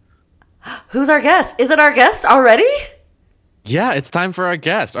Favor. Who's our guest? Is it our guest already? Yeah, it's time for our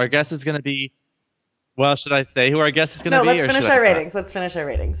guest. Our guest is going to be. Well, should I say who our guest is going to be? No, let's finish our ratings. Let's finish our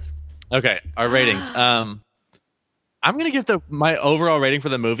ratings. Okay, our ratings. I'm going to give my overall rating for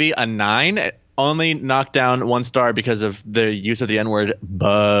the movie a 9. It only knocked down 1 star because of the use of the N-word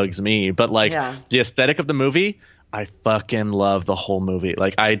bugs me. But the aesthetic of the movie, I fucking love the whole movie.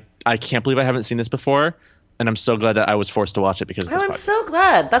 Like I can't believe I haven't seen this before, and I'm so glad that I was forced to watch it because of this podcast. So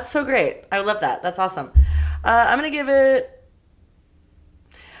glad. That's so great. I love that. That's awesome. I'm going to give it.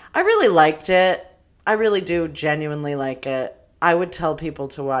 I really liked it. I really do genuinely like it. I would tell people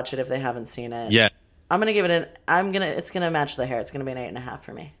to watch it if they haven't seen it. Yeah. I'm gonna give it it's gonna match the hair. It's gonna be an 8.5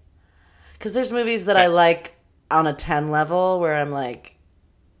 for me. Because there's movies that I like on a 10 level where I'm like,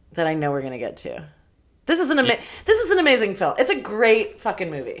 that I know we're gonna get to. This is an amazing film. It's a great fucking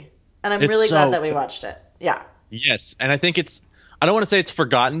movie, and I'm really glad that we watched it. Yeah. Yes, and I think I don't want to say it's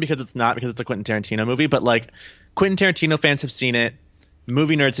forgotten because it's not, because it's a Quentin Tarantino movie, but Quentin Tarantino fans have seen it,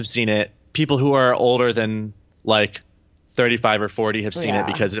 movie nerds have seen it, people who are older than 35 or 40 have seen it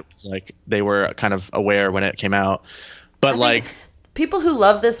because it was they were kind of aware when it came out. But people who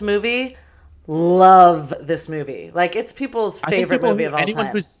love this movie love this movie. It's people's favorite movie of all time. Anyone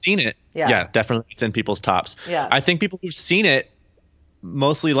who's seen it, definitely it's in people's tops. Yeah. I think people who've seen it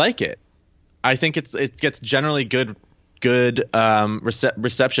mostly like it. I think it gets generally good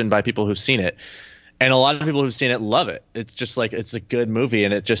reception by people who've seen it. And a lot of people who've seen it love it. It's just it's a good movie,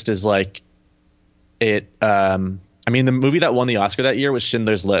 and it just is the movie that won the Oscar that year was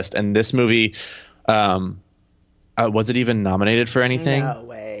Schindler's List, and this movie, was it even nominated for anything? No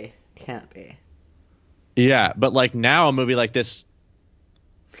way. Can't be. Yeah, but now a movie like this,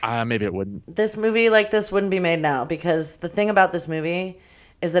 maybe it wouldn't. This movie like this wouldn't be made now, because the thing about this movie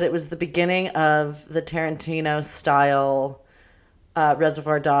is that it was the beginning of the Tarantino style,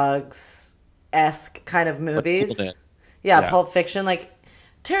 Reservoir Dogs-esque kind of movies. Pulp Fiction.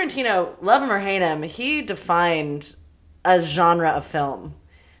 Tarantino, love him or hate him, he defined a genre of film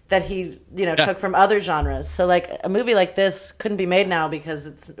that he, took from other genres. So a movie like this couldn't be made now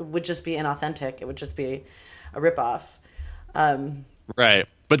because it would just be inauthentic. It would just be a ripoff. Right.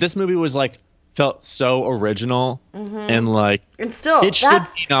 But this movie was felt so original, and still it should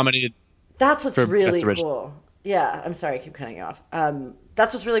be nominated. That's what's really cool. Yeah, I'm sorry, I keep cutting you off.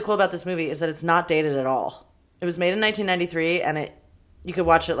 That's what's really cool about this movie is that it's not dated at all. It was made in 1993, and you could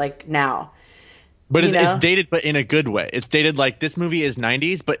watch it now. But it's dated, but in a good way. It's dated this movie is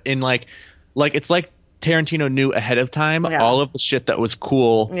 90s, but in it's Tarantino knew ahead of time all of the shit that was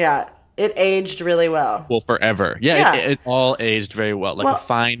cool. Yeah, it aged really well. Well, forever. Yeah, it all aged very well, a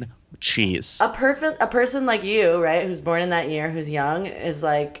fine cheese. A person like you, right, who's born in that year, who's young, is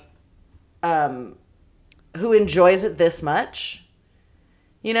who enjoys it this much.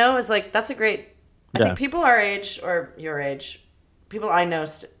 Is that's a great. I think people our age or your age, people I know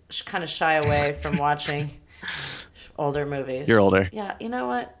kind of shy away from watching older movies. You're older. Yeah, you know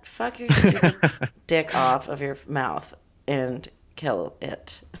what? Fuck your stupid dick off of your mouth and kill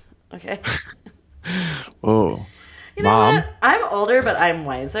it. Okay? Oh. You know Mom? what? I'm older, but I'm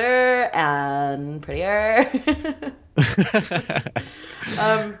wiser and prettier.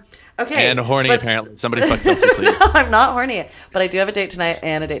 Okay. And horny, apparently. Somebody fuck Kelsey, please. No, I'm not horny. But I do have a date tonight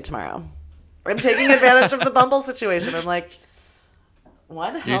and a date tomorrow. I'm taking advantage of the Bumble situation. I'm why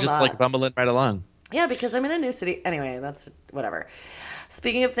the hell You're just bumbling right along. Yeah, because I'm in a new city. Anyway, that's whatever.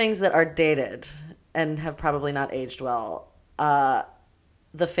 Speaking of things that are dated and have probably not aged well,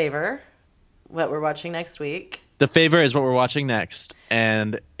 The Favor, what we're watching next week. The Favor is what we're watching next,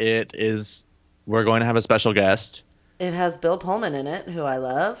 and we're going to have a special guest. It has Bill Pullman in it, who I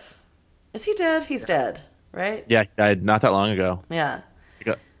love. Is he dead? He's dead, right? Yeah, he died not that long ago. Yeah.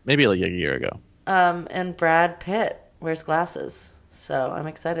 Maybe a year ago. And Brad Pitt wears glasses, so I'm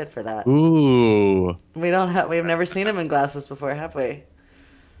excited for that. Ooh. We've never seen him in glasses before, have we?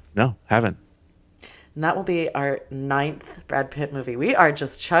 No, haven't. And that will be our 9th Brad Pitt movie. We are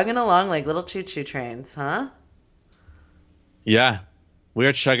just chugging along like little choo-choo trains, huh? Yeah, we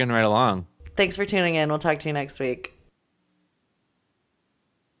are chugging right along. Thanks for tuning in. We'll talk to you next week.